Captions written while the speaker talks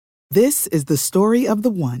This is the story of the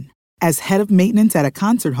one. As head of maintenance at a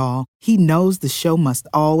concert hall, he knows the show must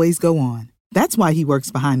always go on. That's why he works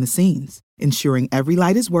behind the scenes, ensuring every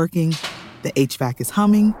light is working, the HVAC is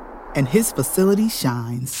humming, and his facility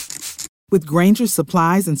shines. With Grainger's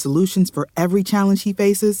supplies and solutions for every challenge he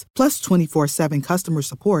faces, plus 24/7 customer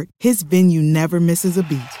support, his venue never misses a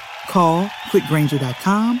beat. Call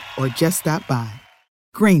quickgrainger.com or just stop by.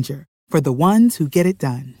 Grainger, for the ones who get it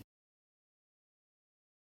done.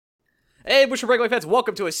 Hey, Butcher Breakaway fans,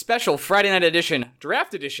 welcome to a special Friday night edition,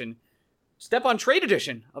 draft edition, step on trade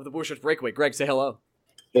edition of the Bushwick Breakaway. Greg, say hello.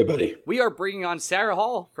 Hey, buddy. We are bringing on Sarah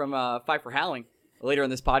Hall from Five for Howling later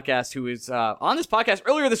in this podcast, who is on this podcast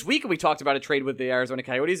earlier this week, and we talked about a trade with the Arizona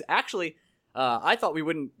Coyotes. Actually, I thought we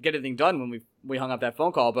wouldn't get anything done when we hung up that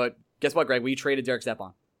phone call, but guess what, Greg? We traded Derek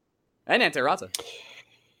Stepan and Antti Raanta.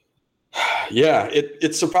 Yeah,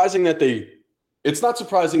 it's surprising that it's not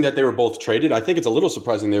surprising that they were both traded. I think it's a little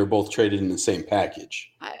surprising they were both traded in the same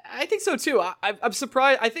package. I think so too. I'm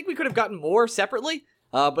surprised. I think we could have gotten more separately,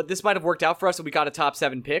 but this might have worked out for us. So we got a top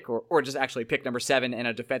 7 pick, or just actually pick number 7, and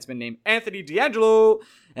a defenseman named Anthony DeAngelo,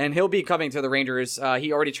 and he'll be coming to the Rangers.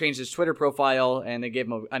 He already changed his Twitter profile, and they gave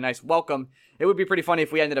him a nice welcome. It would be pretty funny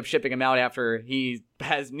if we ended up shipping him out after he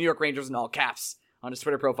has New York Rangers in all caps on his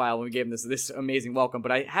Twitter profile when we gave him this amazing welcome.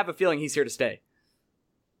 But I have a feeling he's here to stay.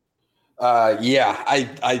 Yeah,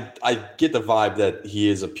 I get the vibe that he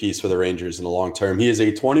is a piece for the Rangers in the long term. He is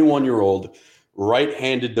a 21-year-old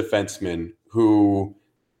right-handed defenseman who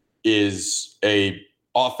is the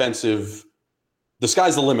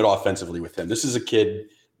sky's the limit offensively with him. This is a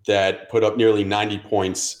kid that put up nearly 90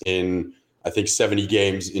 points in, I think, 70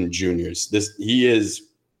 games in juniors. He's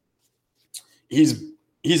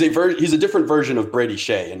a different version of Brady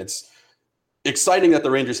Shea, and it's exciting that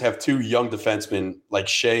the Rangers have two young defensemen like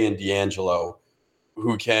Shea and DeAngelo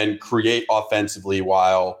who can create offensively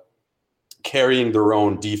while carrying their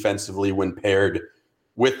own defensively when paired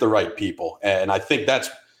with the right people. And I think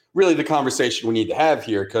that's really the conversation we need to have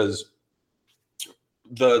here, because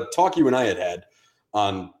the talk you and I had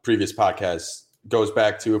on previous podcasts goes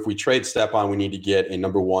back to, if we trade Stepan, we need to get a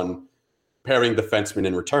number 1 pairing defenseman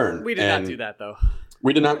in return. We did not do that, though.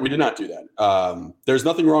 We did not do that. There's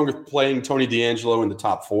nothing wrong with playing Tony DeAngelo in the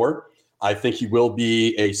top 4. I think he will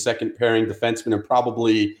be a second pairing defenseman and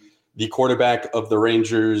probably the quarterback of the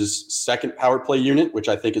Rangers' second power play unit, which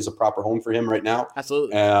I think is a proper home for him right now.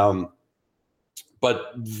 Absolutely.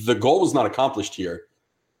 But the goal was not accomplished here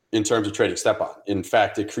in terms of trading Stepan. In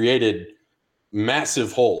fact, it created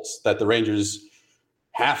massive holes that the Rangers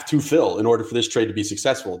have to fill in order for this trade to be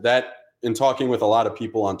successful. That, in talking with a lot of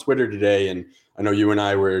people on Twitter today, and I know you and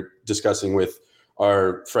I were discussing with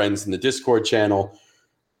our friends in the Discord channel,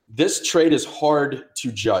 this trade is hard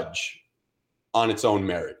to judge on its own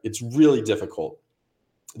merit. It's really difficult.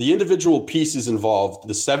 The individual pieces involved,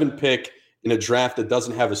 the 7th pick in a draft that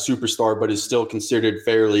doesn't have a superstar but is still considered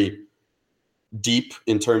fairly deep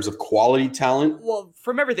in terms of quality talent. Well,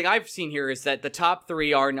 from everything I've seen here is that the top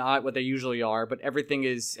 3 are not what they usually are, but everything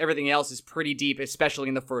else is pretty deep, especially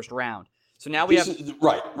in the first round. So now we have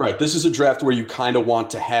right. This is a draft where you kind of want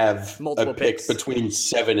to have multiple a pick picks between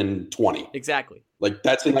 7 and 20. Exactly. Like,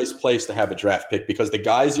 that's a nice place to have a draft pick, because the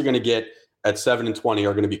guys you're going to get at 7 and 20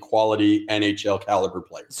 are going to be quality NHL caliber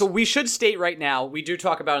players. So we should state right now, we do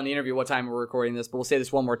talk about in the interview what time we're recording this, but we'll say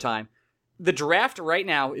this one more time. The draft right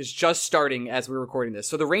now is just starting as we're recording this.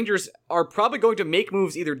 So the Rangers are probably going to make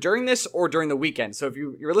moves either during this or during the weekend. So if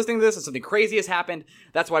you're listening to this and something crazy has happened,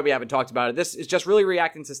 that's why we haven't talked about it. This is just really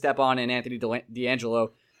reacting to Stepan and Anthony DeAngelo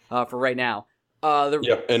for right now.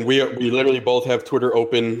 And we literally both have Twitter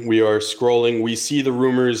open. We are scrolling. We see the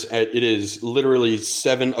rumors. It is literally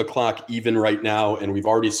 7 o'clock even right now, and we've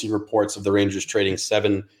already seen reports of the Rangers trading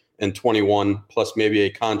 7 and 21, plus maybe a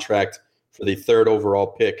contract for the 3rd overall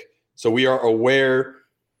pick. So we are aware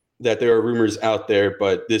that there are rumors out there,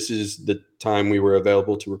 but this is the time we were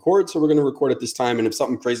available to record, so we're going to record at this time. And if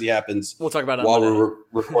something crazy happens, we'll talk about it while we're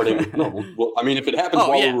recording. If it happens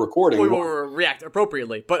while we're recording, we will react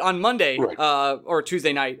appropriately. But on Monday, right. Or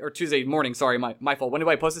Tuesday night, or Tuesday morning, sorry, my fault. When do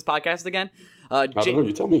I post this podcast again? I don't know,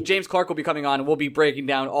 you tell me. James Clark will be coming on, and we'll be breaking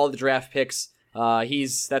down all the draft picks.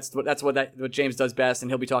 That's what James does best, and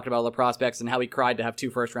he'll be talking about all the prospects and how he cried to have 2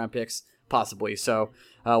 first-round picks, possibly. So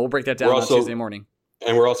we'll break that down on Tuesday morning.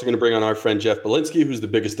 And we're also going to bring on our friend Jeff Belinsky, who's the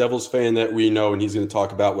biggest Devils fan that we know, and he's going to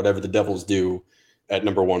talk about whatever the Devils do at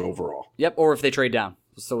number 1 overall. Yep, or if they trade down.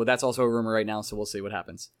 So that's also a rumor right now, so we'll see what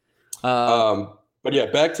happens. But yeah,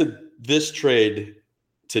 back to this trade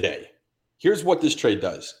today. Here's what this trade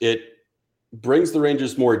does. It brings the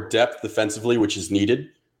Rangers more depth defensively, which is needed.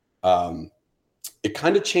 It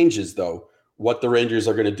kind of changes, though, what the Rangers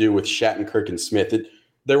are going to do with Shattenkirk and Smith.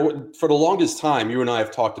 For the longest time, you and I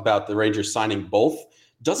have talked about the Rangers signing both.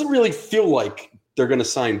 Doesn't really feel like they're going to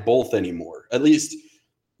sign both anymore. At least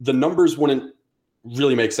the numbers wouldn't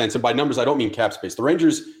really make sense. And by numbers, I don't mean cap space. The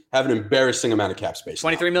Rangers have an embarrassing amount of cap space.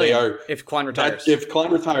 $23 million if Klein retires. If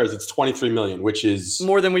Klein retires, it's $23 million, which is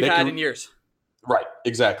more than we've had in years. Right,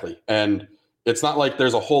 exactly. And it's not like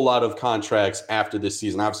there's a whole lot of contracts after this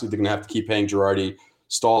season. Obviously, they're going to have to keep paying Girardi.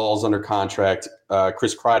 Stahl's under contract.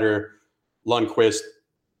 Chris Kreider, Lundqvist.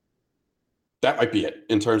 That might be it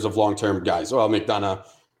in terms of long-term guys. Well, McDonough.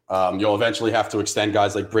 You'll eventually have to extend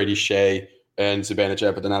guys like Brady Shea and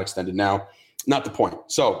Zibanejad, but they're not extended now. Not the point.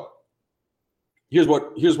 So here's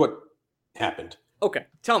what happened. Okay,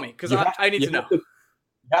 tell me, because I need to know. You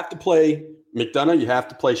have to play McDonough. You have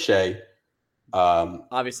to play Shea.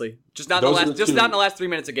 Obviously, not in the last 3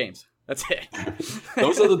 minutes of games. That's it.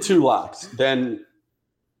 Those are the two locks. Then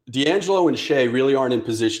DeAngelo and Shea really aren't in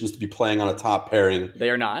positions to be playing on a top pairing. They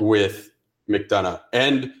are not with McDonough.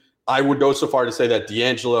 And I would go so far to say that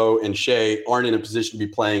DeAngelo and Shea aren't in a position to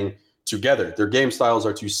be playing together. Their game styles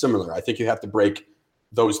are too similar. I think you have to break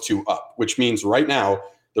those two up, which means right now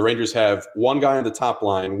the Rangers have one guy on the top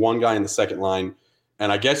line, one guy in the second line.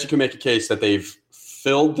 And I guess you can make a case that they've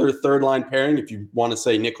filled their third line pairing, if you want to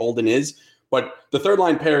say Nick Holden is. But the third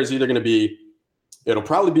line pair is either going to be, it'll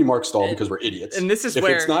probably be Mark Stahl because we're idiots. And this is if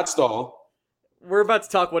it's not Stahl. We're about to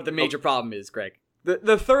talk what the major problem is, Greg.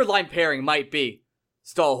 The third line pairing might be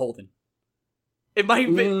Stahl Holden. It might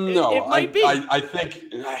be. No, it might be.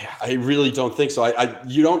 I really don't think so.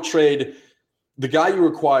 You don't trade the guy you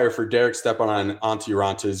require for Derek Stepan and Antti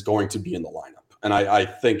Raanta is going to be in the lineup. And I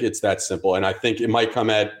think it's that simple. And I think it might come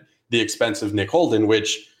at the expense of Nick Holden,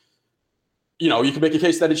 which, you can make a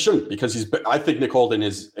case that it shouldn't because I think Nick Holden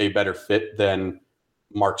is a better fit than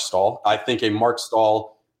Mark Stahl. I think a Mark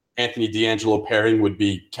Stahl, Anthony DeAngelo pairing would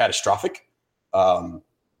be catastrophic. Mark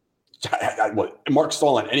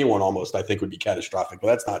Stahl on anyone almost, I think, would be catastrophic, but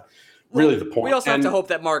that's not really the point. We also have to hope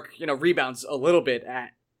that Mark, rebounds a little bit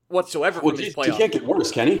at whatsoever from his playoff. He can't get worse,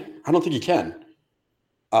 can he? I don't think he can.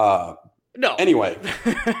 No. Anyway,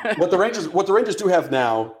 what the Rangers do have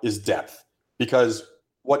now is depth, because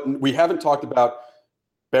what we haven't talked about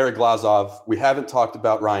Barry Glazov, we haven't talked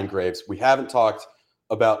about Ryan Graves, we haven't talked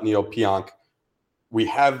about Neil Pionk. We're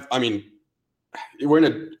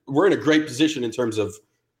in a great position in terms of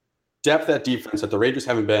depth at defense that the Rangers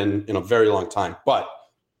haven't been in a very long time, but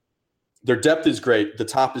their depth is great. The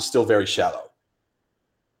top is still very shallow.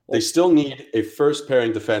 They still need a first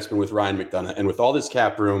pairing defenseman with Ryan McDonough, and with all this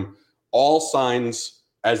cap room, all signs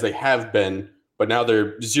as they have been, but now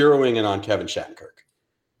they're zeroing in on Kevin Shattenkirk.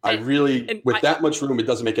 That much room, it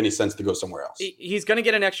doesn't make any sense to go somewhere else. He's going to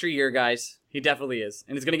get an extra year, guys. He definitely is,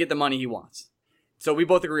 and he's going to get the money he wants. So we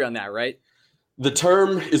both agree on that, right? The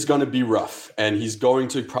term is going to be rough, and he's going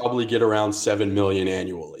to probably get around $7 million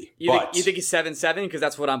annually. You think he's 7-7? Because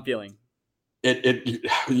that's what I'm feeling.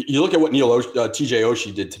 You look at what TJ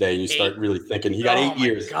Oshie did today, and you start really thinking he got 8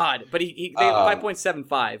 years. God, but they have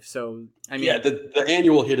 5.75. So I mean, the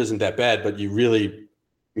annual hit isn't that bad, but you really,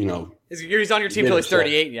 he's on your team till he's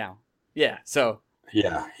 38 now. Yeah, so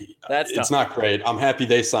yeah, that's tough. It's not great. I'm happy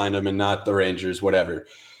they signed him and not the Rangers, whatever.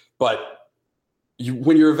 But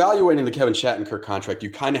when you're evaluating the Kevin Shattenkirk contract,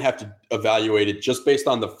 you kind of have to evaluate it just based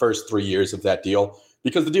on the first 3 years of that deal,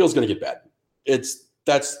 because the deal is going to get bad.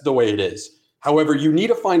 That's the way it is. However, you need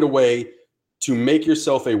to find a way to make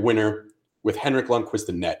yourself a winner with Henrik Lundqvist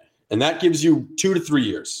in net, and that gives you 2 to 3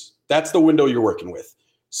 years. That's the window you're working with.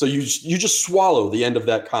 So you just swallow the end of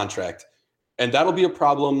that contract, and that'll be a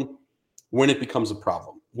problem when it becomes a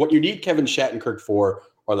problem. What you need Kevin Shattenkirk for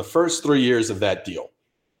are the first 3 years of that deal,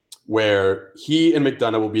 where he and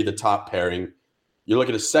McDonough will be the top pairing. You look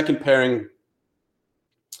at a second pairing,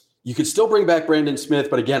 you could still bring back Brandon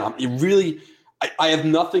Smith, but again, I have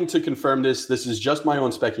nothing to confirm this. This is just my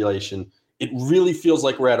own speculation. It really feels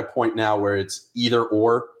like we're at a point now where it's either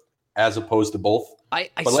or as opposed to both. I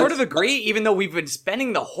sort of agree, even though we've been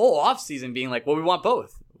spending the whole offseason being like, well, we want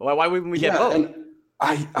both. Why wouldn't we get both? And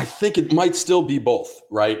I think it might still be both,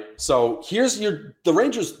 right? So here's the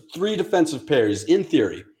Rangers' 3 defensive pairs, in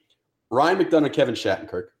theory. Ryan McDonough, Kevin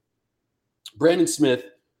Shattenkirk, Brandon Smith,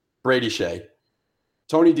 Brady Shea,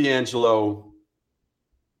 Tony DeAngelo,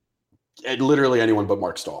 and literally anyone but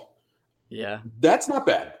Mark Stahl. Yeah. That's not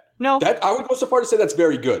bad. No. I would go so far to say that's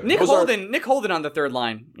very good. Nick Holden on the third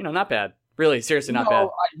line, not bad. Really, seriously, not bad.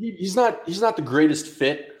 He's not the greatest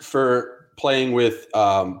fit for playing with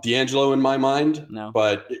DeAngelo in my mind. No.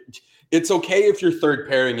 But it's okay if your third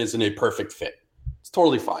pairing isn't a perfect fit. It's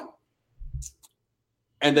totally fine.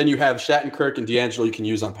 And then you have Shattenkirk and DeAngelo you can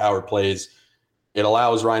use on power plays. It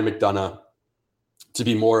allows Ryan McDonough to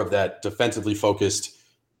be more of that defensively focused,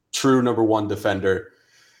 true number one defender.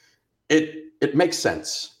 It makes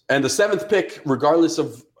sense. And the 7th pick, regardless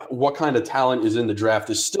of what kind of talent is in the draft,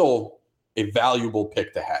 is still a valuable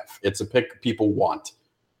pick to have. It's a pick people want.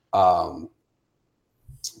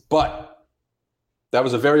 But that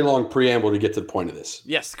was a very long preamble to get to the point of this.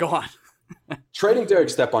 Yes, go on. Trading Derek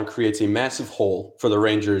Stepan creates a massive hole for the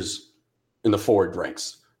Rangers in the forward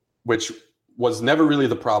ranks, which was never really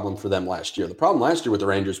the problem for them last year. The problem last year with the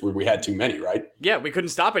Rangers was we had too many, right? Yeah, we couldn't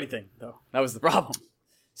stop anything, though. That was the problem.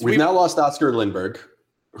 So We've now lost Oscar Lindberg,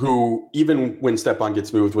 who, even when Stepan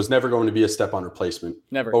gets moved, was never going to be a Stepan replacement.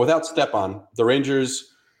 Never. But without Stepan, the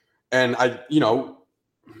Rangers, and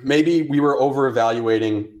maybe we were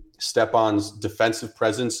over-evaluating Stepan's defensive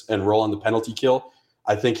presence and role on the penalty kill.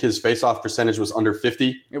 I think his face-off percentage was under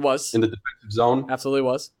 50. It was. In the defensive zone. Absolutely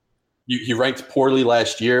was. He ranked poorly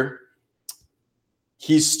last year.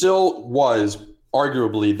 He still was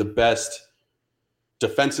arguably the best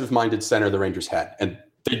defensive-minded center the Rangers had, and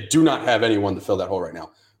they do not have anyone to fill that hole right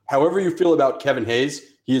now. However you feel about Kevin Hayes,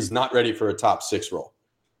 he is not ready for a top 6 role.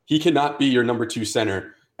 He cannot be your number 2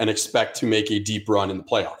 center and expect to make a deep run in the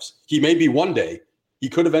playoffs. He may be one day. He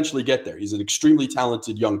could eventually get there. He's an extremely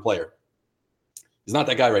talented young player. He's not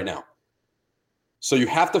that guy right now. So you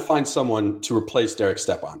have to find someone to replace Derek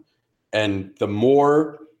Stepan. And the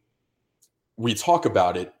more we talk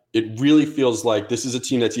about it, it really feels like this is a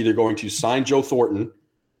team that's either going to sign Joe Thornton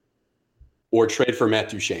or trade for Matt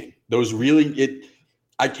Duchene.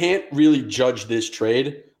 I can't really judge this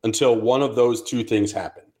trade until one of those two things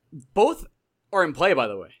happen. Both are in play, by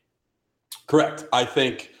the way. Correct. I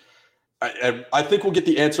think we'll get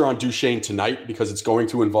the answer on Duchene tonight because it's going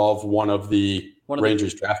to involve one of the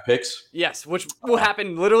Rangers draft picks. Yes, which will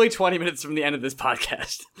happen literally 20 minutes from the end of this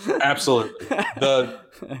podcast. Absolutely.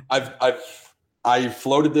 I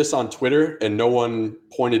floated this on Twitter and no one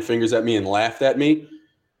pointed fingers at me and laughed at me.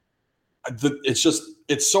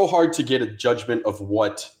 It's so hard to get a judgment of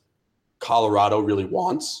what Colorado really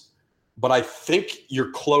wants. But I think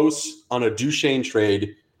you're close on a Duchene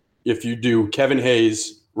trade if you do Kevin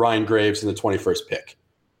Hayes, Ryan Graves, and the 21st pick.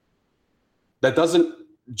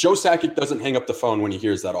 Joe Sakic doesn't hang up the phone when he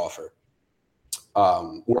hears that offer.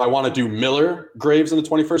 Would I want to do Miller, Graves, and the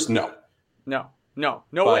 21st? No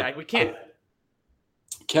way. We can't.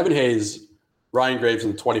 Kevin Hayes, Ryan Graves,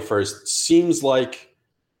 and the 21st seems like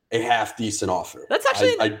a half decent offer. That's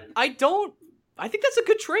actually I think that's a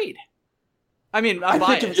good trade. I mean, I'm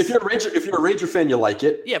biased. Think if you're a Ranger fan, you like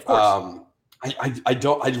it. Yeah, of course.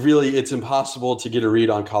 It's impossible to get a read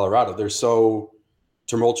on Colorado. They're so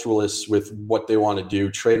tumultuous with what they want to do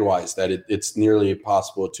trade-wise that it's nearly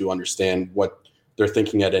impossible to understand what they're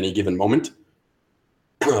thinking at any given moment.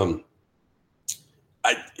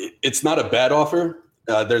 It's not a bad offer.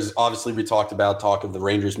 There's obviously, we talk of the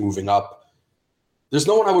Rangers moving up. There's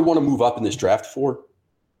no one I would want to move up in this draft for.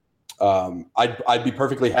 I'd be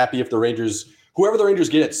perfectly happy if whoever the Rangers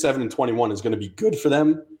get at 7 and 21 is going to be good for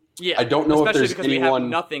them. Yeah, I don't know if there's especially because we have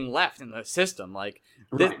nothing left in the system. Like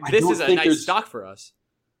this is a nice stock for us.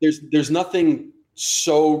 There's nothing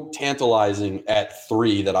so tantalizing at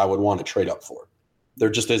 3 that I would want to trade up for. There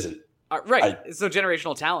just isn't. Right. It's no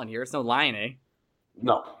generational talent here. It's no Line A.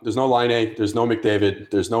 No, there's no Line A. There's no McDavid.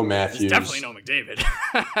 There's no Matthews. There's definitely no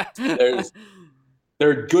McDavid. There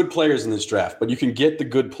are good players in this draft, but you can get the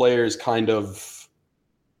good players kind of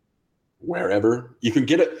wherever. You can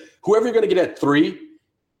get it. Whoever you're going to get at 3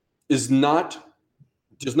 there's not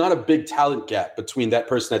a big talent gap between that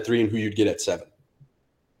person at 3 and who you'd get at 7.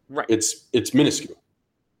 Right. It's minuscule.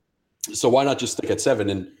 So why not just stick at 7?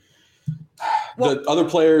 And the other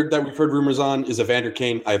player that we've heard rumors on is Evander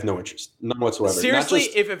Kane. I have no interest, none whatsoever. Seriously,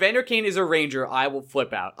 if Evander Kane is a Ranger, I will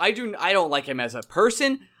flip out. I don't like him as a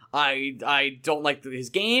person. I don't like his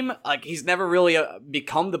game. Like, he's never really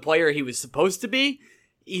become the player he was supposed to be.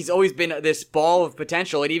 He's always been this ball of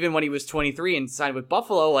potential, and even when he was 23 and signed with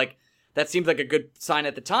Buffalo, like, that seemed like a good sign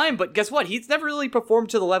at the time. But guess what? He's never really performed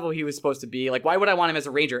to the level he was supposed to be. Like, why would I want him as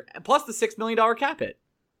a Ranger? Plus the $6 million cap hit.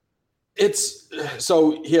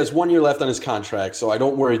 So he has 1 year left on his contract, so I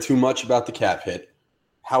don't worry too much about the cap hit.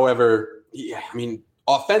 However,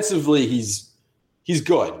 offensively, he's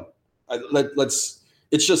good.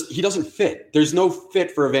 It's just he doesn't fit. There's no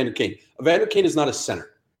fit for Evander Kane. Evander Kane is not a center.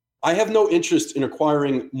 I have no interest in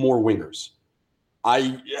acquiring more wingers.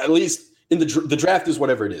 At least in the draft is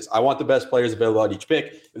whatever it is. I want the best players available at each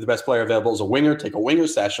pick. If the best player available is a winger, take a winger,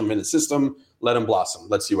 stash him in the system, let him blossom.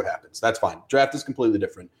 Let's see what happens. That's fine. Draft is completely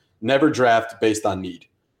different. Never draft based on need.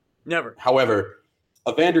 Never. However,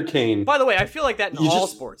 Evander Kane. By the way, I feel like that in all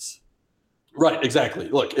sports. Right, exactly.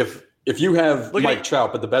 Look, if If you have Look at Mike it.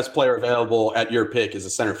 Trout, but the best player available at your pick is a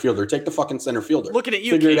center fielder, take the fucking center fielder. Looking at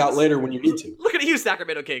you, Figure it Kings. out later when you need to. Look at you,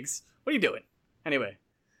 Sacramento Kings. What are you doing? Anyway.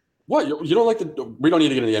 What? You don't like we don't need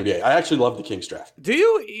to get into the NBA. I actually love the Kings draft. Do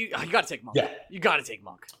you? You got to take Monk. Yeah. You got to take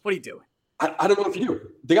Monk. What are you doing? I don't know if you do.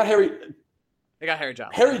 They got Harry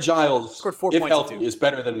Giles. Harry Giles, Scored 4 if points at healthy, Duke. is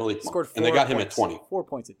better than Malik Monk. Scored 4 And they got him points. at 20. 4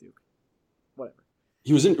 points at Duke. Whatever.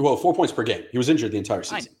 He was 4 points per game. He was injured the entire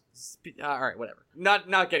season. All right, whatever. Not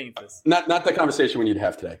getting into this. Not that conversation we need to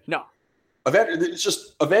have today. No. It's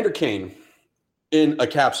just Evander Kane in a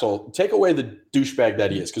capsule. Take away the douchebag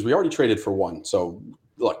that he is, because we already traded for one. So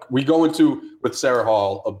look, we go into with Sarah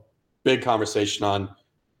Hall a big conversation on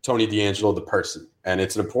Tony DeAngelo, the person, and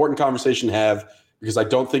it's an important conversation to have because I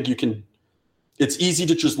don't think you can. It's easy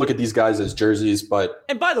to just look at these guys as jerseys, but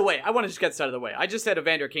And by the way, I want to just get this out of the way. I just said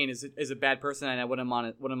Evander Kane is a bad person, and I wouldn't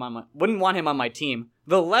want him on my team.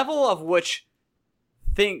 The level of which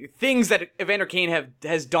things that Evander Kane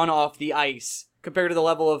has done off the ice compared to the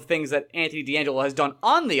level of things that Anthony DeAngelo has done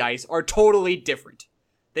on the ice are totally different.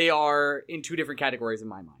 They are in two different categories in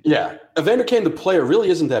my mind. yeah, Evander Kane, the player, really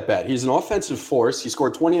isn't that bad. He's an offensive force. He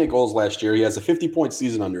scored 28 goals last year. He has a 50-point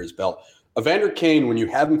season under his belt. Evander Kane, when you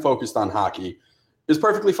have him focused on hockey, is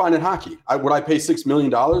perfectly fine in hockey. Would I pay $6 million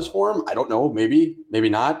for him? I don't know. Maybe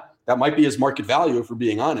not. That might be his market value, if we're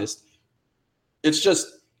being honest. It's just,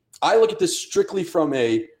 I look at this strictly from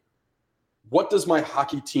a what does my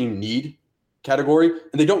hockey team need category,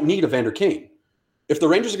 and they don't need Evander Kane. If the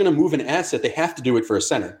Rangers are going to move an asset, they have to do it for a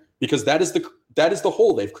center because that is the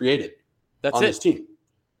hole they've created on this team.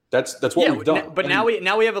 That's what we've done. But now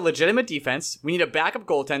we have a legitimate defense. We need a backup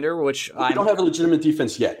goaltender, which we don't have a legitimate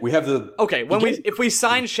defense yet. We have the okay. If we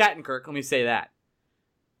sign Shattenkirk, let me say that.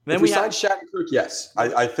 Then if we sign Shattenkirk, yes,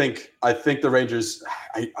 I think the Rangers.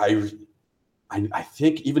 I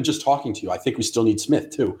think even just talking to you, I think we still need Smith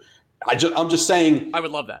too. I'm just saying. I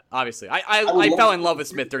would love that. Obviously, I fell in love with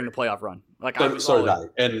Smith during the playoff run. So did I.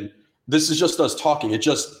 And this is just us talking.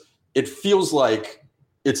 It feels like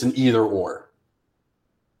it's an either or.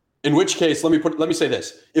 In which case, let me say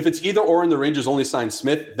this: if it's either or and the Rangers only sign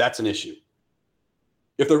Smith, that's an issue.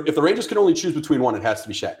 If the Rangers can only choose between one, it has to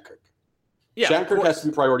be Shattenkirk. Yeah, Shattenkirk has to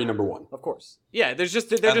be priority number one. Of course. Yeah,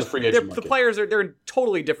 the players they're in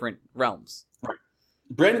totally different realms. Right.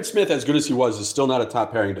 Brandon Smith, as good as he was, is still not a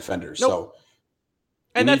top pairing defender. Nope. So,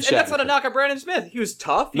 and that's not a knock on Brandon Smith. He was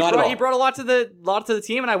tough. He brought a lot to the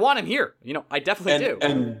team, and I want him here. I definitely do.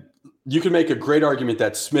 And you can make a great argument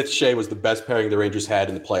that Smith-Shea was the best pairing the Rangers had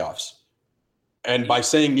in the playoffs. And by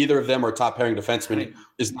saying neither of them are top pairing defensemen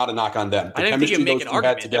is not a knock on them. I didn't think you'd make an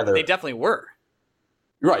argument. They definitely were.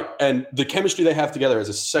 Right. And the chemistry they have together as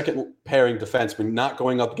a second pairing defenseman, not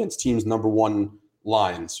going up against teams' number one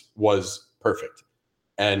lines, was perfect.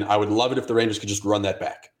 And I would love it if the Rangers could just run that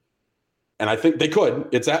back. And I think they could.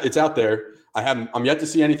 It's out there. I'm yet to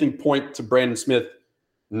see anything point to Brandon Smith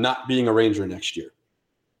not being a Ranger next year.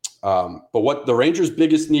 But what the Rangers'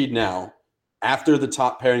 biggest need now, after the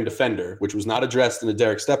top pairing defender, which was not addressed in the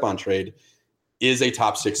Derek Stepan trade, is a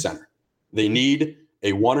top six center. They need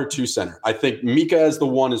a 1 or 2 center. I think Mika as the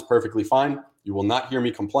 1 is perfectly fine. You will not hear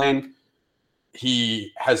me complain.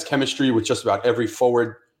 He has chemistry with just about every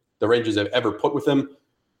forward the Rangers have ever put with him.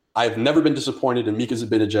 I've never been disappointed in Mika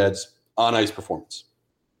Zibanejad's on-ice performance.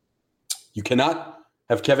 You cannot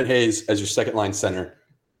have Kevin Hayes as your second-line center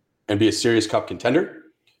and be a serious cup contender.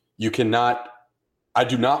 I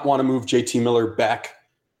do not want to move JT Miller back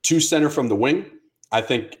to center from the wing. I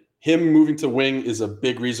think him moving to wing is a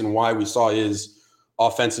big reason why we saw his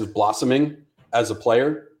offensive blossoming as a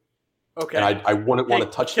player. Okay. And I wouldn't want to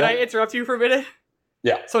touch that. Can I interrupt you for a minute?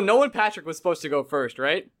 Yeah. So Nolan Patrick was supposed to go first,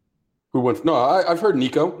 right? Who went? No, I've heard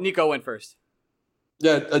Nico. Nico went first.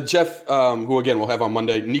 Yeah, Jeff, who again we'll have on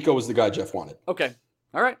Monday. Nico was the guy Jeff wanted. Okay.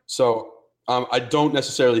 All right. So I don't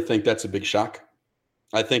necessarily think that's a big shock.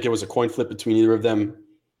 I think it was a coin flip between either of them.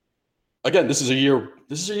 Again, this is a year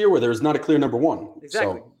where there's not a clear number one.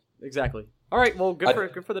 Exactly. All right. Well,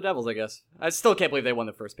 good for the Devils, I guess. I still can't believe they won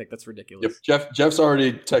the first pick. That's ridiculous. Yep. Jeff's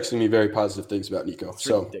already texting me very positive things about Nico. It's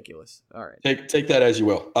ridiculous. All right. Take that as you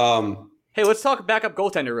will. Hey, let's talk backup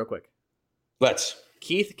goaltender real quick. Let's.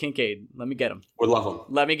 Keith Kincaid. Let me get him. Would love him.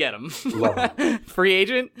 Let me get him. Love him. Free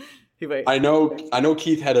agent. I know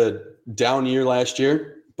Keith had a down year last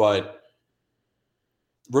year, but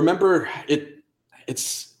remember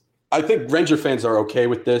it's. I think Ranger fans are okay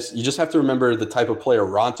with this. You just have to remember the type of player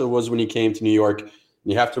Ronta was when he came to New York. And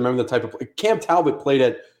you have to remember the type of Cam Talbot played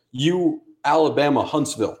at Alabama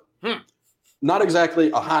Huntsville. Not exactly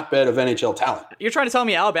a hotbed of NHL talent. You're trying to tell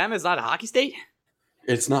me Alabama is not a hockey state?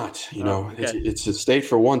 It's not. Okay. It's a state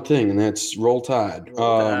for one thing, and that's Roll Tide.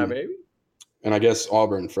 Baby. And I guess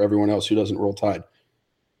Auburn for everyone else who doesn't roll Tide.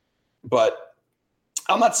 But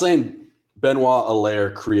I'm not saying Benoit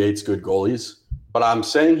Allaire creates good goalies, but I'm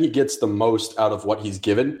saying he gets the most out of what he's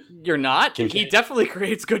given. You're not? He definitely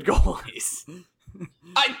creates good goalies.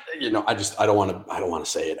 I don't want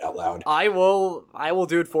to say it out loud. I will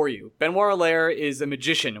do it for you. Benoit Allaire is a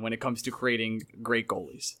magician when it comes to creating great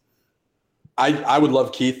goalies. I would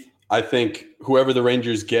love Keith. I think whoever the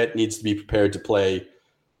Rangers get needs to be prepared to play,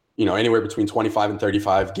 anywhere between 25 and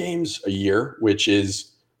 35 games a year, which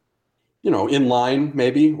is, in line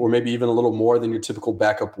maybe, or maybe even a little more than your typical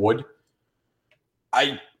backup would.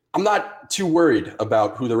 I'm not too worried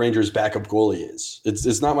about who the Rangers' backup goalie is.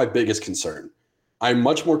 It's not my biggest concern. I'm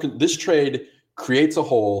much more. This trade creates a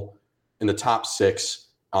hole in the top six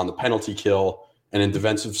on the penalty kill and in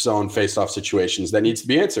defensive zone faceoff situations that needs to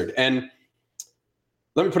be answered. And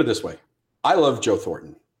let me put it this way. I love Joe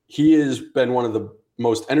Thornton. He has been one of the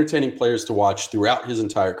most entertaining players to watch throughout his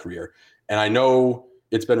entire career. And I know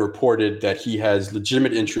it's been reported that he has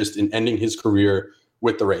legitimate interest in ending his career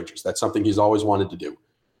with the Rangers. That's something he's always wanted to do.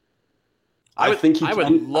 I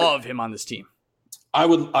would love him on this team. I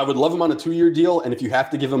would love him on a 2-year deal. And if you have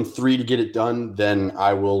to give him 3 to get it done, then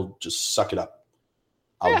I will just suck it up.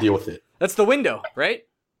 I'll deal with it. That's the window, right?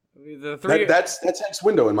 The 3 that's Hank's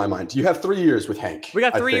window in my mind. You have 3 years with Hank. We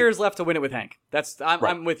got 3 years left to win it with Hank.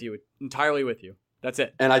 I'm with you, entirely with you. That's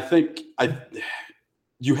it. And I think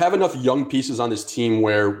you have enough young pieces on this team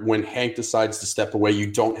where when Hank decides to step away, you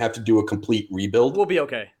don't have to do a complete rebuild. We'll be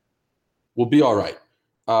okay. We'll be all right.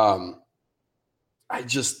 I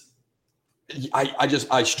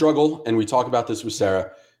struggle, and we talk about this with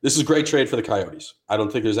Sarah. This is a great trade for the Coyotes. I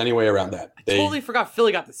don't think there's any way around that. I totally forgot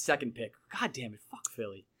Philly got the second pick. God damn it. Fuck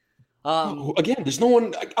Philly. Again, there's no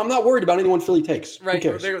one. I'm not worried about anyone Philly takes. Right. Who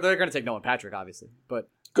cares? They're going to take Nolan Patrick, obviously. But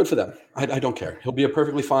good for them. I don't care. He'll be a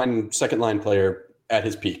perfectly fine second line player at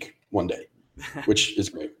his peak one day, which is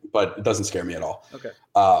great. But it doesn't scare me at all. Okay.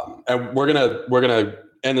 And we're gonna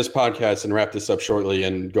end this podcast and wrap this up shortly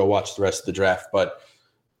and go watch the rest of the draft. But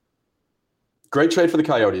great trade for the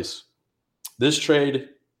Coyotes. This trade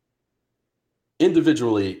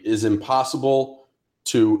individually is impossible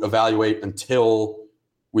to evaluate until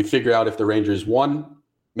we figure out if the Rangers, 1,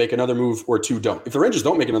 make another move, or 2, don't. If the Rangers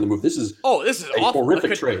don't make another move, this is a awful.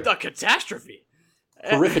 Horrific trade. A catastrophe.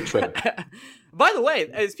 Horrific trade. By the way,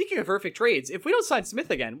 speaking of horrific trades, if we don't sign Smith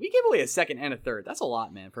again, we give away a second and a third. That's a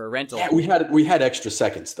lot, man, for a rental. Yeah, we had extra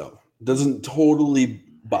seconds, though. Doesn't totally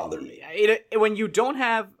bother me. When you don't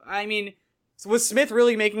have, was Smith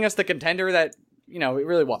really making us the contender that, it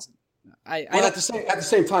really wasn't? At the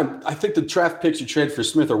same time, I think the draft picks you trade for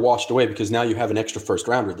Smith are washed away because now you have an extra first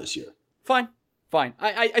rounder this year. Fine.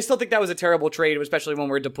 I still think that was a terrible trade, especially when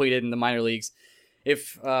we're depleted in the minor leagues.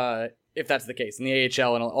 If that's the case in the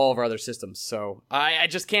AHL and all of our other systems. So I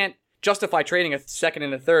just can't justify trading a second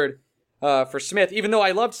and a third for Smith, even though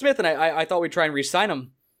I loved Smith and I thought we'd try and re-sign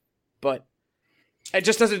him. But it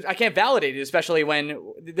just doesn't. I can't validate it, especially when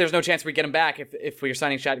there's no chance we get him back if we're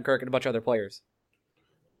signing Shattenkirk and a bunch of other players.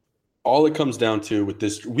 All it comes down to with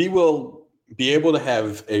this, we will be able to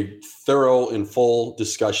have a thorough and full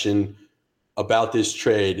discussion about this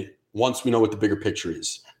trade once we know what the bigger picture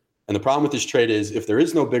is. And the problem with this trade is if there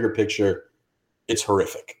is no bigger picture, it's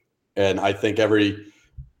horrific. And I think every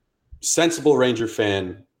sensible Ranger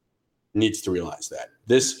fan needs to realize that.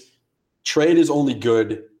 This trade is only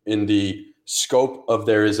good in the scope of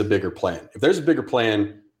there is a bigger plan. If there's a bigger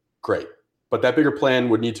plan, great. But that bigger plan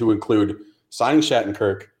would need to include signing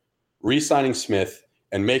Shattenkirk, re-signing Smith,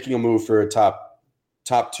 and making a move for a top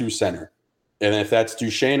 2 center. And if that's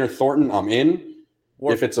Duchesne or Thornton, I'm in.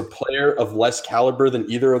 If it's a player of less caliber than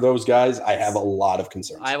either of those guys, I have a lot of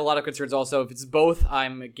concerns. I have a lot of concerns also. If it's both,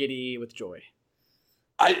 I'm giddy with joy.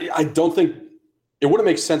 I don't think it wouldn't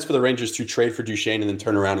make sense for the Rangers to trade for Duchesne and then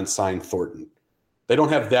turn around and sign Thornton. They don't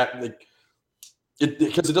have that,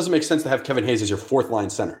 because it doesn't make sense to have Kevin Hayes as your 4th line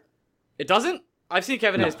center. It doesn't? I've seen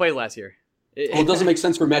Kevin Hayes play last year. It doesn't make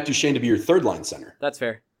sense for Matt Duchesne to be your 3rd line center. That's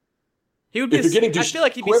fair. He would be. I feel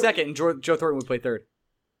like he'd be second, and Joe Thornton would play third.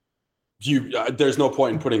 There's no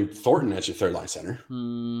point in putting Thornton as your 3rd line center.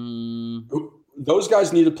 Those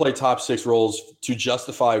guys need to play top 6 roles to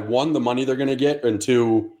justify 1, the money they're going to get, and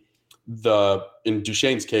 2, in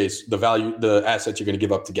Duchesne's case, the assets you're going to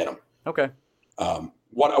give up to get them. Okay.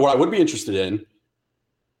 What I would be interested in,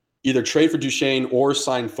 either trade for Duchesne or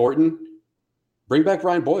sign Thornton. Bring back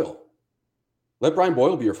Brian Boyle. Let Brian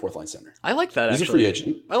Boyle be your 4th line center. I like that. He's a free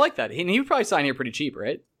agent. I like that. He would probably sign here pretty cheap,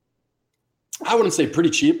 right? I wouldn't say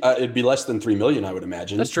pretty cheap. It'd be less than $3 million, I would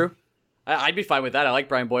imagine. That's true. I'd be fine with that. I like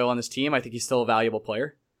Brian Boyle on this team. I think he's still a valuable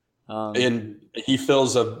player. And he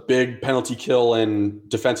fills a big penalty kill and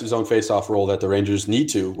defensive zone faceoff role that the Rangers need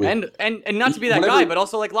to. And not to be that guy, but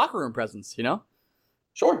also like locker room presence, you know?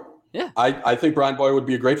 Sure. Yeah. I think Brian Boyle would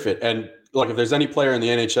be a great fit. And look, if there's any player in the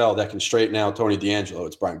NHL that can straighten out Tony DeAngelo,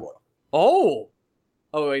 it's Brian Boyle. Oh,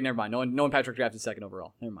 wait, never mind. No one Patrick drafted second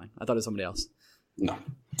overall. Never mind. I thought it was somebody else. No.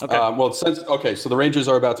 Okay. So the Rangers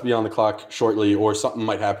are about to be on the clock shortly, or something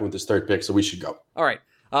might happen with this third pick, so we should go. All right.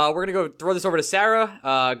 We're going to go throw this over to Sarah.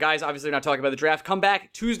 Guys, obviously we're not talking about the draft. Come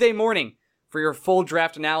back Tuesday morning for your full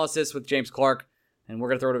draft analysis with James Clark. And we're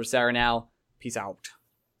going to throw it over to Sarah now. Peace out.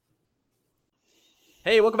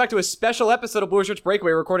 Hey, welcome back to a special episode of Blue Shirts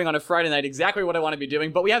Breakaway, recording on a Friday night, exactly what I want to be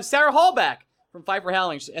doing. But we have Sarah Hall back from Five for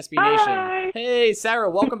Howling, SB Nation. Hi. Hey, Sarah,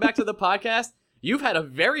 welcome back to the podcast. You've had a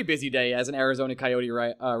very busy day as an Arizona Coyote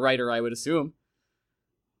writer, I would assume.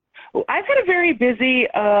 Well, I've had a very busy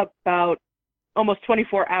about almost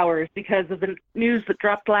 24 hours because of the news that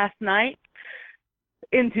dropped last night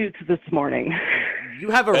into this morning. You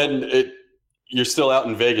have You're still out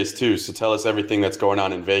in Vegas too, so tell us everything that's going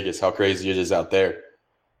on in Vegas, how crazy it is out there.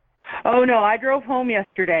 Oh no, I drove home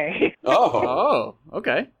yesterday. Oh,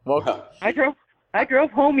 okay. Well, I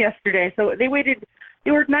drove home yesterday, so they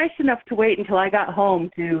were nice enough to wait until I got home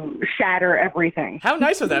to shatter everything. how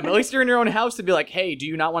nice of them. At least you're in your own house to be like, hey, do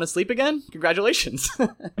you not want to sleep again? Congratulations.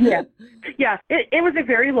 Yeah. It was a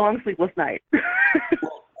very long sleepless night.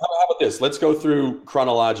 How about this? Let's go through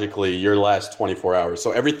chronologically your last 24 hours.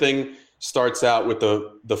 So everything starts out with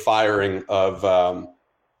the firing of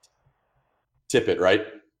Tippett, right?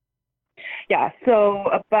 Yeah, so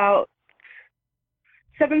about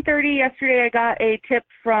 7:30 yesterday, I got a tip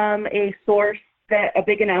from a source that a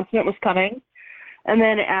big announcement was coming. And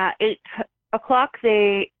then at 8 o'clock,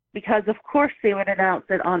 because of course they would announce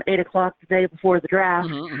it on 8 o'clock the day before the draft,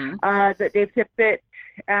 that Dave Tippett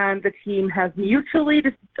and the team have mutually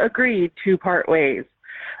agreed to part ways.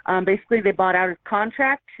 Basically, they bought out his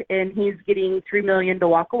contract, and he's getting $3 million to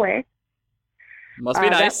walk away. Must be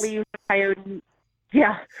nice. That leaves the Coyotes.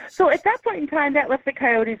 Yeah. So at that point in time, that left the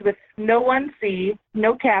Coyotes with no 1C,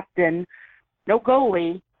 no captain, no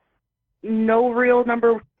goalie, no real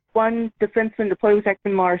number one defenseman to play with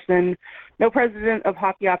Ekman Larson, no president of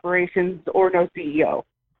hockey operations, or no CEO.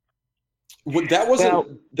 Well, that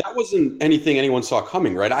wasn't anything anyone saw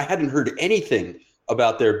coming, right? I hadn't heard anything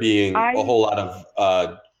about there being a whole lot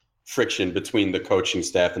of friction between the coaching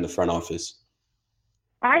staff and the front office.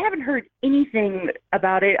 I haven't heard anything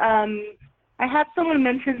about it. I had someone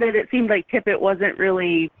mention that it seemed like Tippett wasn't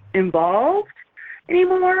really involved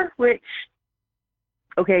anymore, which,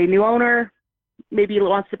 okay, new owner, maybe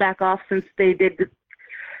wants to back off since they did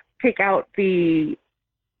take out the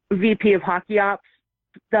VP of hockey ops,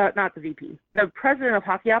 not the VP, the president of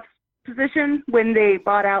hockey ops position when they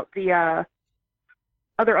bought out the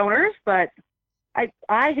other owners, but I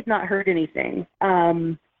had not heard anything.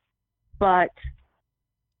 But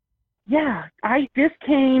yeah, this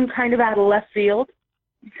came kind of out of left field,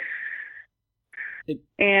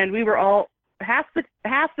 and we were all half the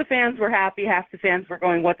fans were happy, half the fans were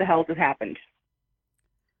going, "What the hell just happened?"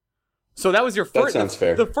 So that was your first. That sounds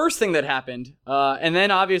fair. The first thing that happened, and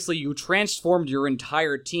then obviously you transformed your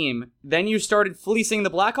entire team. Then you started fleecing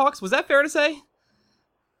the Blackhawks. Was that fair to say?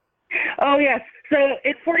 Oh yes. So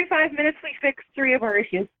in 45 minutes, we fixed 3 of our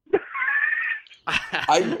issues.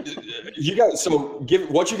 You guys. So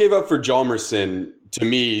what you gave up for Hjalmarsson to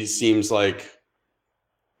me seems like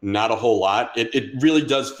not a whole lot. It really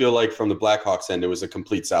does feel like from the Blackhawks end, it was a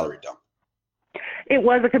complete salary dump. It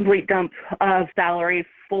was a complete dump of salary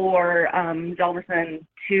for Hjalmarsson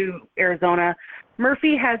to Arizona.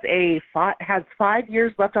 Murphy has 5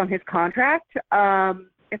 years left on his contract.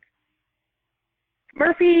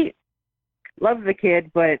 Murphy loves the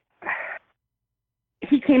kid, but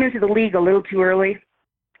he came into the league a little too early.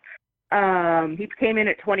 He came in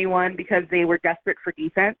at 21 because they were desperate for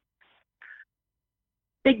defense.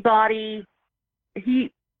 Big body.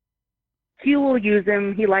 He will use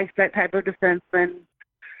him. He likes that type of defenseman.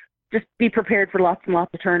 Just be prepared for lots and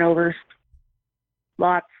lots of turnovers.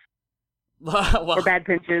 Lots. Or bad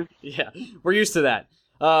pinches. Yeah, we're used to that.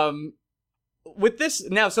 With this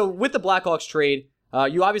now, so with the Blackhawks trade,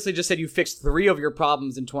 you obviously just said you fixed 3 of your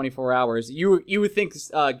problems in 24 hours. You would think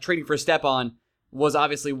trading for Stepan was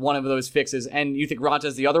obviously one of those fixes, and you think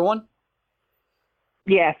Ronta's the other one?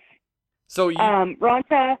 Yes. So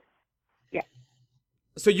Ronta.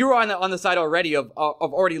 So you're on the side already of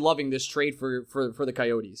already loving this trade for the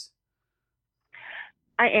Coyotes.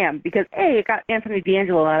 I am, because it got Anthony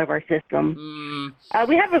DeAngelo out of our system.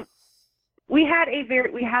 We have a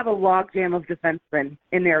logjam of defensemen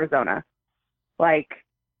in Arizona. Like,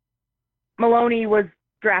 Maloney was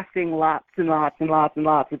drafting lots and lots and lots and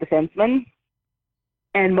lots of defensemen,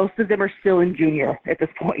 and most of them are still in junior at this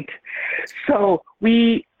point. So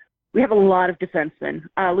we have a lot of defensemen.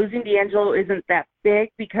 Losing DeAngelo isn't that big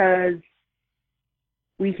because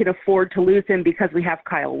we can afford to lose him because we have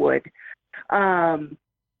Kyle Wood. And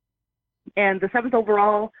the 7th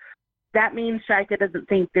overall, that means Shaika doesn't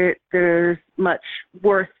think that there's much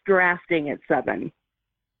worth drafting at 7.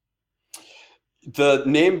 The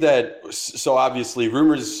name that, so obviously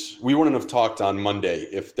rumors, we wouldn't have talked on Monday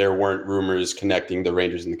if there weren't rumors connecting the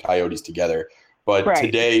Rangers and the Coyotes together. But Right.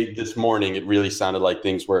 Today, this morning, it really sounded like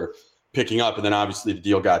things were picking up, and then obviously the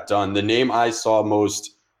deal got done. The name I saw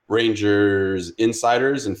most Rangers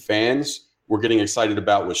insiders and fans were getting excited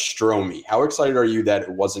about was Stromey. How excited are you that it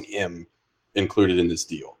wasn't him included in this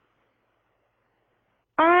deal?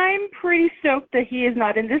 I'm pretty stoked that he is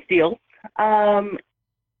not in this deal.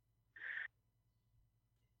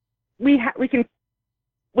 We have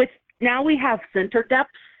center depth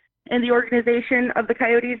in the organization of the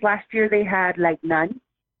Coyotes. Last year they had like none.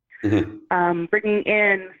 Mm-hmm. Bringing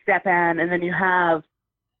in Stepan, and then you have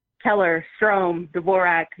Keller, Strome,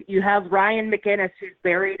 Dvorak. You have Ryan McInnes, who's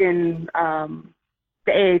buried in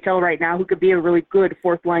the AHL right now, who could be a really good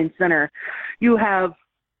fourth-line center. You have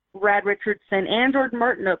Brad Richardson and Jordan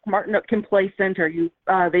Martinook. Martinook can play center.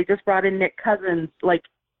 They just brought in Nick Cousins. Like,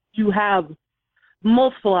 you have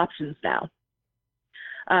multiple options now.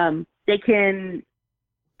 They can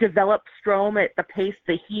develop Strome at the pace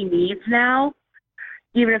that he needs now,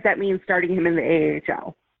 even if that means starting him in the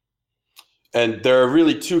AHL. And there are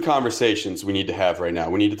really two conversations we need to have right now.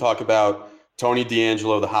 We need to talk about Tony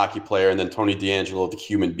DeAngelo, the hockey player, and then Tony DeAngelo, the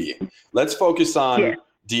human being. Let's focus on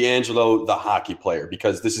DeAngelo, the hockey player,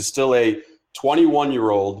 because this is still a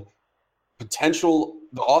 21-year-old potential.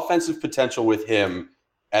 The offensive potential with him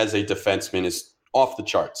as a defenseman is off the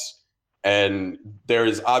charts. And there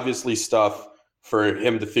is obviously stuff for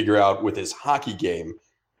him to figure out with his hockey game.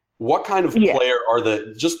 What kind of player are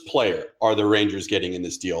the Rangers getting in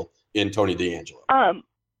this deal in Tony DeAngelo?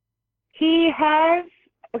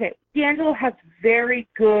 DeAngelo has very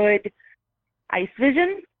good ice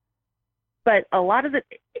vision, but a lot of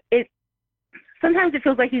it sometimes it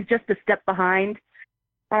feels like he's just a step behind.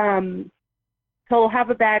 He'll have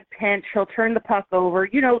a bad pinch, he'll turn the puck over,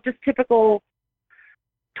 just typical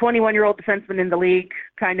 21-year-old defenseman in the league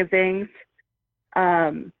kind of things.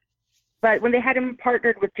 But when they had him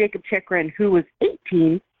partnered with Jacob Chikrin, who was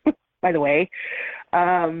 18, by the way,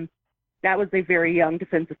 that was a very young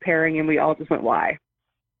defensive pairing, and we all just went, why?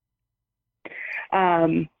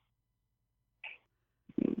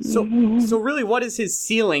 So really, what is his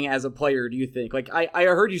ceiling as a player, do you think? Like, I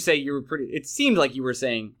heard you say it seemed like you were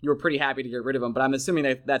saying you were pretty happy to get rid of him, but I'm assuming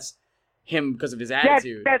that's him because of his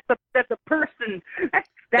attitude. That's a person.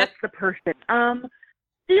 That's the person.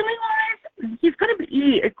 Ceiling-wise, he's going to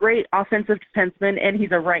be a great offensive defenseman, and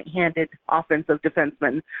he's a right-handed offensive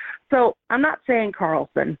defenseman. So I'm not saying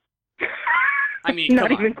Carlson. I mean,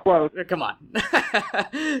 not even close. Come on.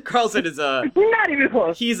 Carlson is not even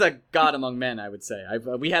close. He's a god among men, I would say.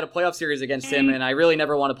 We had a playoff series against him, and I really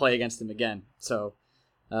never want to play against him again. So,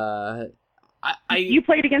 you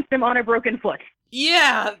played against him on a broken foot.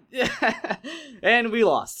 Yeah, and we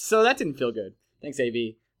lost, so that didn't feel good. Thanks,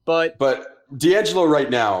 AV. But DeAngelo right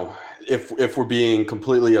now, if we're being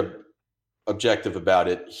completely objective about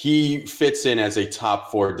it, he fits in as a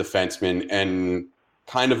top 4 defenseman and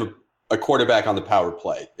kind of a quarterback on the power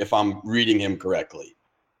play, if I'm reading him correctly.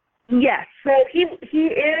 Yes, so he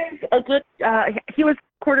is a good. He was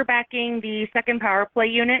quarterbacking the second power play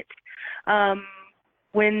unit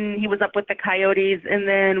when he was up with the Coyotes, and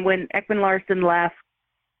then when Ekman Larsson left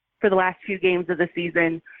for the last few games of the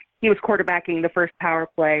season, he was quarterbacking the first power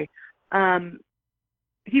play.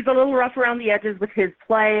 He's a little rough around the edges with his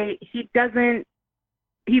play. He finishes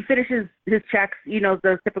his checks,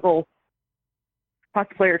 the typical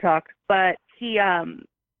hockey player talk, but he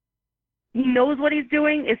knows what he's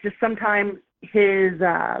doing. It's just sometimes his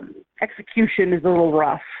execution is a little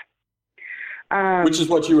rough. Which is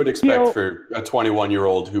what you would expect for a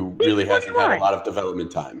 21-year-old who really hasn't had a lot of development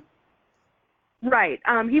time. Right.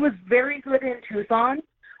 He was very good in Tucson.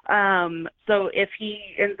 So if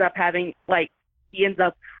he ends up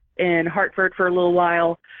in Hartford for a little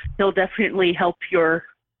while, he'll definitely help your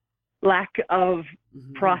lack of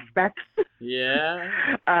prospects. Yeah.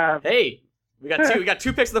 Hey, we got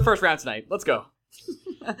two picks in the first round tonight. Let's go.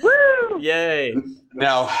 Woo! Yay.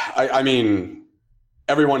 Now, I mean,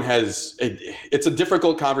 everyone it's a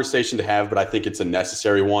difficult conversation to have, but I think it's a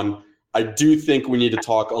necessary one. I do think we need to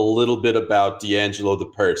talk a little bit about DeAngelo the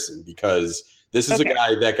person, because This is a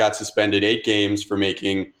guy that got suspended 8 games for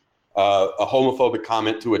making a homophobic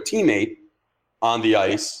comment to a teammate on the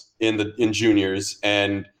ice in juniors.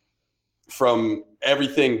 And from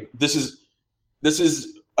everything, this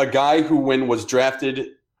is a guy who, when was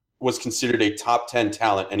drafted, was considered a top 10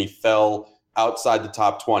 talent, and he fell outside the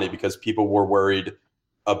top 20 because people were worried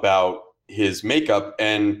about his makeup.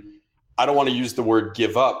 And I don't want to use the word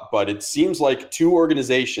give up, but it seems like 2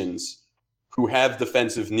 organizations who have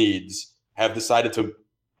defensive needs have decided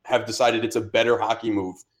it's a better hockey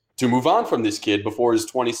move to move on from this kid before his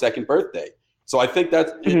 22nd birthday. So I think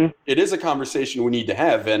that it is a conversation we need to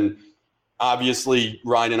have. And obviously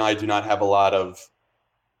Ryan and I do not have a lot of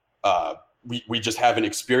we just haven't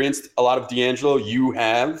experienced a lot of DeAngelo. You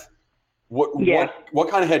have. What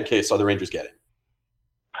kind of head case are the Rangers getting?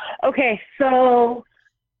 Okay, so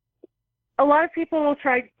a lot of people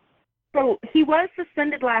tried. So he was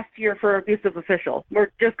suspended last year for abusive official.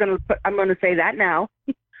 I'm going to say that now.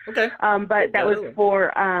 Okay. But that was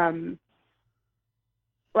for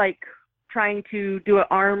like trying to do an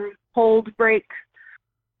arm hold break.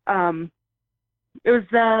 It was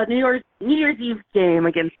the New Year's Eve game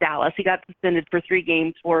against Dallas. He got suspended for 3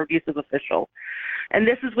 games for abusive official. And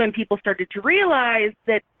this is when people started to realize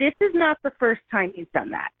that this is not the first time he's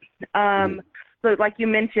done that. So like you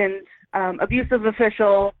mentioned, abusive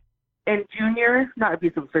official in junior, not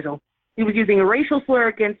abusive official. He was using a racial slur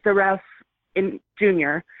against the ref in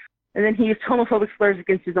junior. And then he used homophobic slurs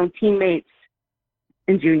against his own teammates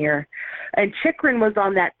in junior. And Chychrun was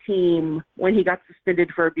on that team when he got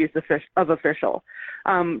suspended for abuse of official.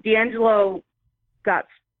 DeAngelo got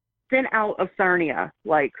sent out of Sarnia.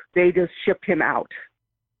 Like, they just shipped him out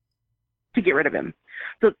to get rid of him.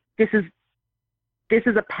 So this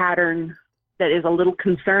is a pattern that is a little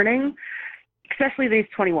concerning, especially that he's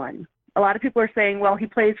 21. A lot of people are saying, well, he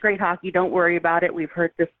plays great hockey, don't worry about it. We've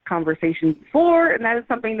heard this conversation before, and that is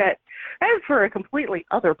something that is for a completely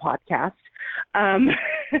other podcast.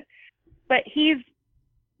 But he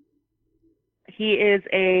is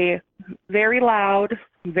a very loud,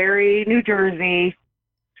 very New Jersey.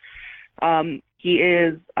 He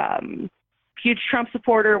is huge Trump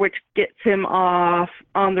supporter, which gets him off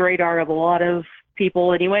on the radar of a lot of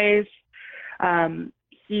people anyways.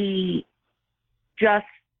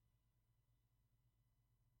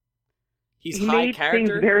 He's he high made character.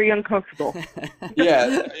 Things very uncomfortable.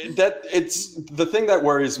 Yeah, it's the thing that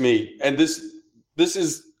worries me, and this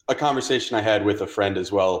is a conversation I had with a friend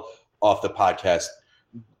as well off the podcast.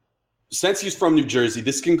 Since he's from New Jersey,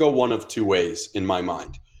 this can go one of 2 ways in my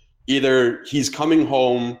mind. Either he's coming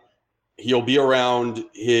home, he'll be around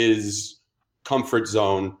his comfort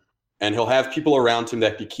zone, and he'll have people around him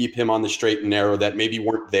that could keep him on the straight and narrow that maybe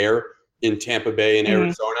weren't there in Tampa Bay and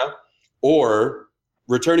Arizona, or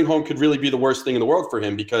returning home could really be the worst thing in the world for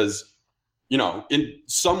him because, in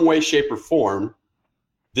some way, shape, or form,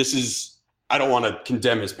 I don't want to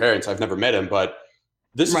condemn his parents. I've never met him, but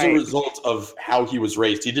this is a result of how he was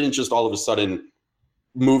raised. He didn't just all of a sudden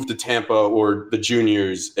move to Tampa or the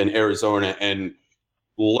juniors in Arizona and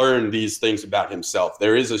learn these things about himself.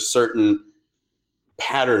 There is a certain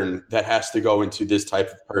pattern that has to go into this type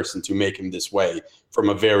of person to make him this way from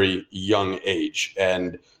a very young age.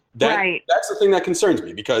 And that's the thing that concerns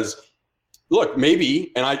me because, look,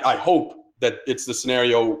 maybe, and I hope that it's the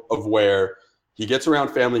scenario of where he gets around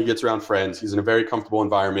family, he gets around friends, he's in a very comfortable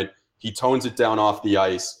environment, he tones it down off the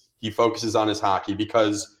ice, he focuses on his hockey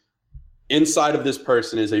because inside of this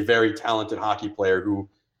person is a very talented hockey player who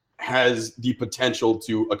has the potential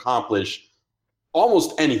to accomplish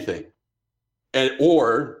almost anything.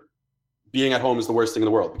 Or being at home is the worst thing in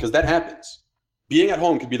the world because that happens. Being at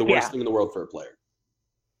home could be the worst thing in the world for a player.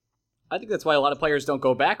 I think that's why a lot of players don't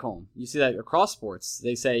go back home. You see that across sports.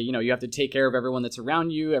 They say, you have to take care of everyone that's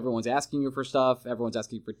around you. Everyone's asking you for stuff. Everyone's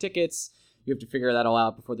asking you for tickets. You have to figure that all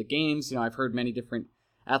out before the games. I've heard many different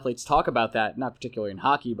athletes talk about that, not particularly in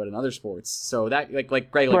hockey, but in other sports. So that,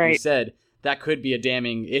 like Greg, you said, that could be a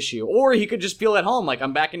damning issue. Or he could just feel at home, like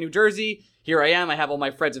I'm back in New Jersey. Here I am. I have all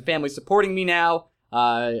my friends and family supporting me now,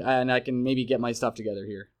 and I can maybe get my stuff together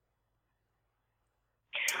here.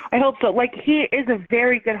 I hope so. Like, he is a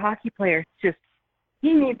very good hockey player. Just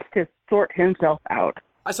he needs to sort himself out.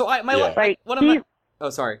 So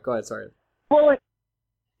sorry. Go ahead. Sorry. Well,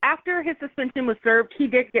 after his suspension was served, he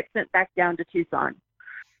did get sent back down to Tucson.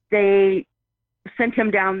 They sent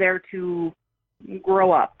him down there to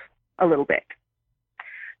grow up a little bit.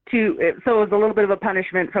 So it was a little bit of a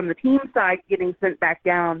punishment from the team side getting sent back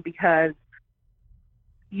down because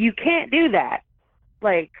you can't do that.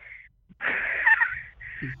 Like,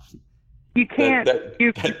 You can't. That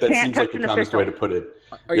seems like the calmest way to put it.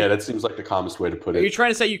 That seems like the calmest way to put it. Are you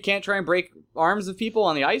trying to say you can't try and break arms of people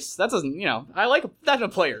on the ice? That doesn't, I like that in a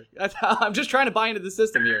player. I'm just trying to buy into the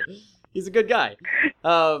system here. He's a good guy.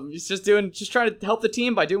 He's just trying to help the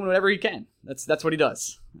team by doing whatever he can. That's what he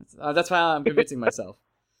does. That's how I'm convincing myself.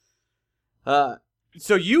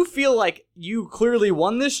 So you feel like you clearly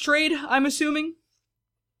won this trade, I'm assuming?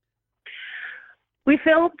 We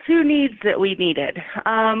filled two needs that we needed.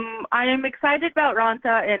 I am excited about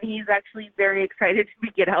Ranta, and he's actually very excited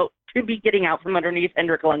to be getting out from underneath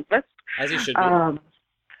Henrik Lundqvist. As he should be.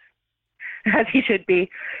 As he should be.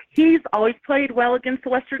 He's always played well against the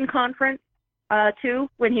Western Conference, too,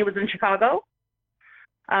 when he was in Chicago.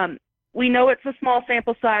 We know it's a small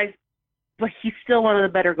sample size, but he's still one of the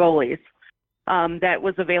better goalies that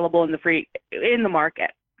was available in the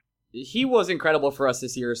market. He was incredible for us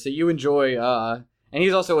this year, so you enjoy, and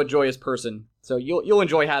he's also a joyous person, so you'll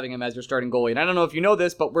enjoy having him as your starting goalie. And I don't know if you know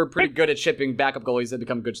this, but we're pretty good at shipping backup goalies that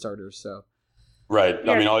become good starters. So, right.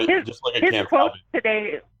 Yeah, I mean, just like a Cam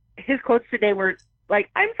Talbot. His quotes today were like,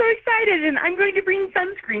 "I'm so excited, and I'm going to bring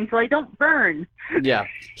sunscreen so I don't burn." Yeah,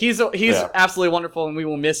 he's absolutely wonderful, and we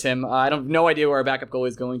will miss him. I have no idea where our backup goalie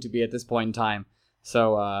is going to be at this point in time.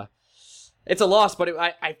 So it's a loss, but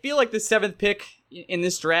I feel like the 7th pick in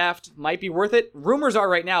this draft might be worth it. Rumors are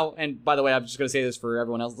right now, and by the way, I'm just going to say this for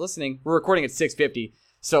everyone else listening, we're recording at 6:50,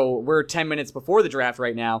 so we're 10 minutes before the draft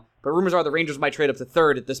right now, but rumors are the Rangers might trade up to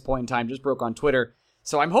 3rd at this point in time, just broke on Twitter.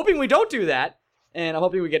 So I'm hoping we don't do that, and I'm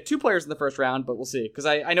hoping we get 2 players in the first round, but we'll see, because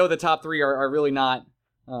I know the top 3 are really not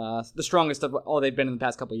the strongest of all they've been in the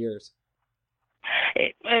past couple of years.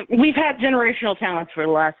 We've had generational talents for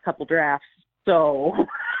the last couple drafts, so...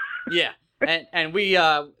 Yeah. And we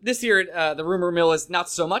this year the rumor mill is not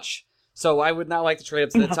so much, so I would not like to trade up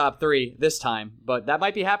to the top 3 this time, but that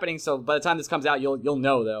might be happening. So by the time this comes out, you'll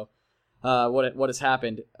know though what has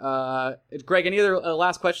happened. Greg, any other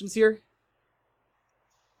last questions here?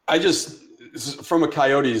 I just, from a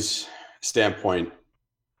Coyotes standpoint,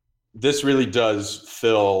 this really does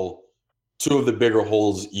fill 2 of the bigger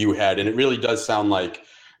holes you had, and it really does sound like,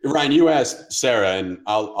 Ryan, you asked Sarah, and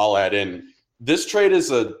I'll add in. This trade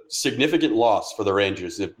is a significant loss for the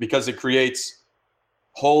Rangers because it creates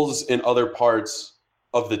holes in other parts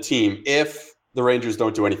of the team if the Rangers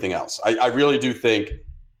don't do anything else. I really do think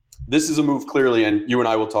this is a move clearly, and you and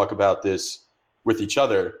I will talk about this with each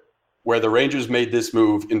other, where the Rangers made this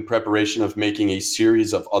move in preparation of making a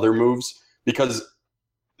series of other moves, because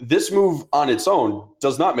this move on its own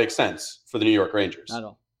does not make sense for the New York Rangers. Not at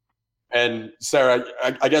all. And Sarah,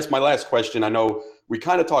 I guess my last question, I know we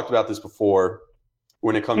kind of talked about this before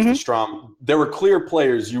when it comes to Strom. There were clear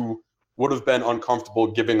players you would have been uncomfortable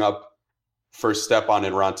giving up for Stepan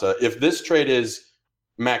and Ranta. If this trade is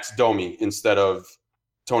Max Domi instead of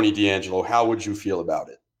Tony DeAngelo, how would you feel about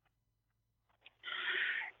it?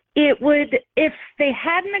 It would, if they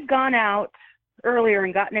hadn't gone out earlier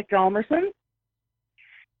and got Nick Hjalmarsson,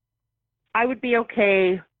 I would be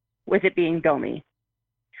okay with it being Domi.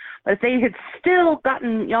 But if they had still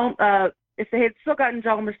gotten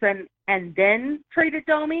Hjalmarsson and then traded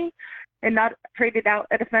Domi and not traded out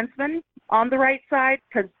a defenseman on the right side,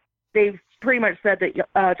 because they've pretty much said that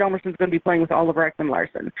Hjalmarsson's going to be playing with Oliver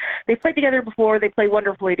Ekman-Larsson. They've played together before. They play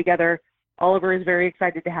wonderfully together. Oliver is very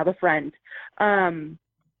excited to have a friend.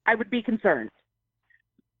 I would be concerned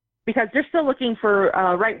because they're still looking for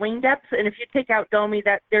right wing depth, and if you take out Domi,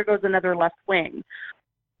 there goes another left wing.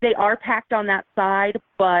 They are packed on that side,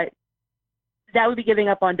 but that would be giving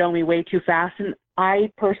up on Domi way too fast. And I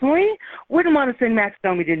personally wouldn't want to send Max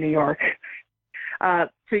Domi to New York to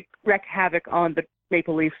wreak havoc on the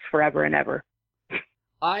Maple Leafs forever and ever.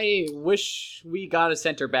 I wish we got a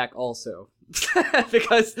center back also.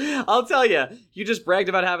 Because I'll tell you, you just bragged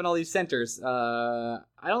about having all these centers. I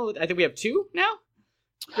think we have 2 now.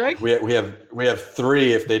 Greg? We have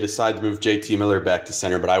 3 if they decide to move JT Miller back to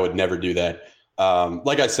center, but I would never do that.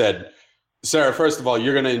 Like I said, Sarah, first of all,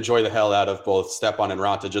 you're going to enjoy the hell out of both Stepan and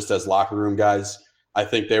Ranta just as locker room guys. I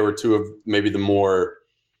think they were 2 of maybe the more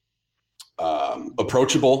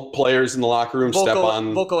approachable players in the locker room.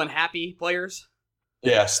 Vocal and happy players.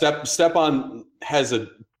 Yeah, Stepan has a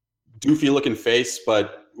doofy-looking face,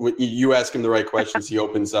 but when you ask him the right questions, he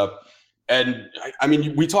opens up. And, I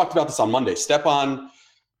mean, we talked about this on Monday. Stepan,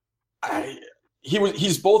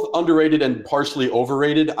 he's both underrated and partially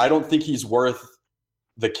overrated. I don't think he's worth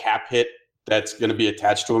the cap hit that's going to be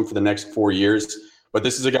attached to him for the next 4 years. But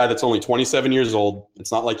this is a guy that's only 27 years old.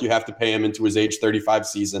 It's not like you have to pay him into his age 35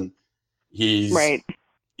 season. He's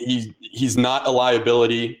not a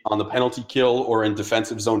liability on the penalty kill or in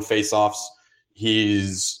defensive zone faceoffs.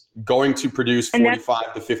 He's going to produce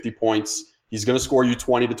 45 to 50 points. He's going to score you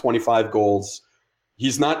 20 to 25 goals.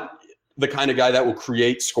 He's not the kind of guy that will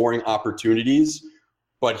create scoring opportunities,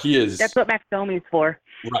 but he is. That's what Max Domi's for.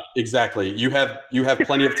 Right, exactly. You have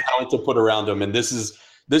plenty of talent to put around him, and this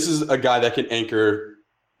is a guy that can anchor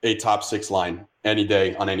a top 6 line any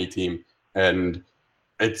day on any team. And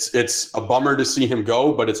it's a bummer to see him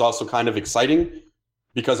go, but it's also kind of exciting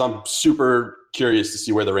because I'm super curious to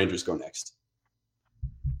see where the Rangers go next.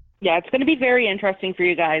 Yeah, it's going to be very interesting for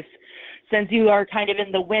you guys since you are kind of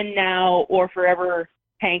in the win now or forever.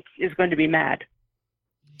 Hank is going to be mad.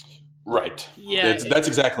 Right. Yeah. That's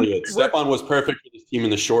exactly it. Stepan was perfect for this team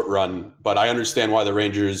in the short run, but I understand why the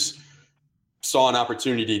Rangers saw an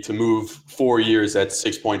opportunity to move 4 years at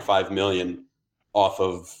 $6.5 million off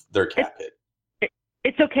of their cap hit.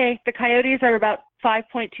 It's okay. The Coyotes are about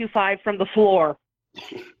 5.25 from the floor.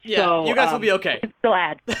 Yeah, so, you guys will be okay. Still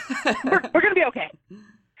add. We're going to be okay.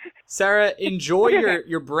 Sarah, enjoy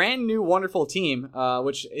your brand new wonderful team,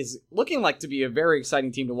 which is looking like to be a very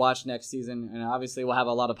exciting team to watch next season. And obviously we'll have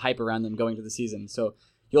a lot of hype around them going to the season. So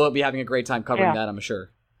you'll be having a great time covering that, I'm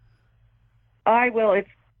sure. I will.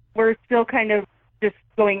 We're still kind of just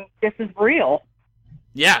going, this is real.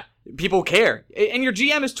 Yeah, people care. And your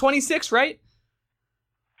GM is 26, right?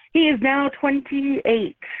 He is now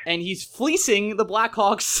 28. And he's fleecing the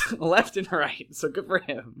Blackhawks left and right. So good for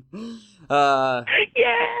him. Yeah.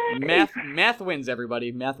 Math wins,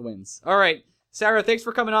 everybody. Math wins. All right. Sarah, thanks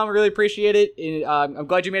for coming on. We really appreciate it. I'm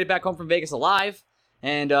glad you made it back home from Vegas alive.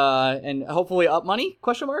 And hopefully up money?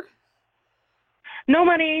 Question mark? No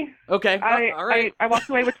money. Okay. All right. I walked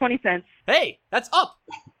away with 20 cents. Hey, that's up.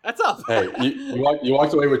 That's up. Hey, you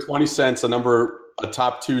walked away with 20 cents, a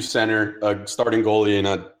top 2 center, a starting goalie, and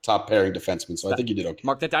a top pairing defenseman. So I think you did okay.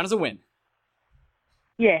 Mark that down as a win.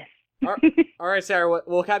 Yes. All right, Sarah.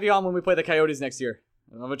 We'll have you on when we play the Coyotes next year,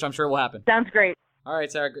 which I'm sure will happen. Sounds great. All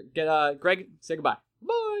right, Sarah. Greg, say goodbye.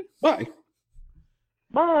 Bye. Bye.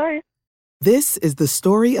 Bye. This is the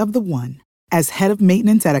story of the one. As head of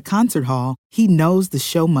maintenance at a concert hall, he knows the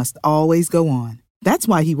show must always go on. That's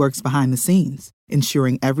why he works behind the scenes,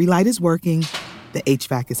 ensuring every light is working, the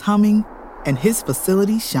HVAC is humming, and his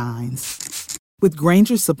facility shines. With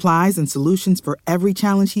Grainger's supplies and solutions for every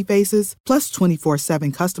challenge he faces, plus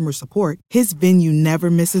 24/7 customer support, his venue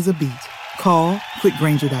never misses a beat. Call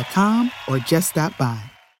quickgrainger.com or just stop by.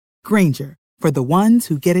 Grainger, for the ones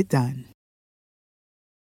who get it done.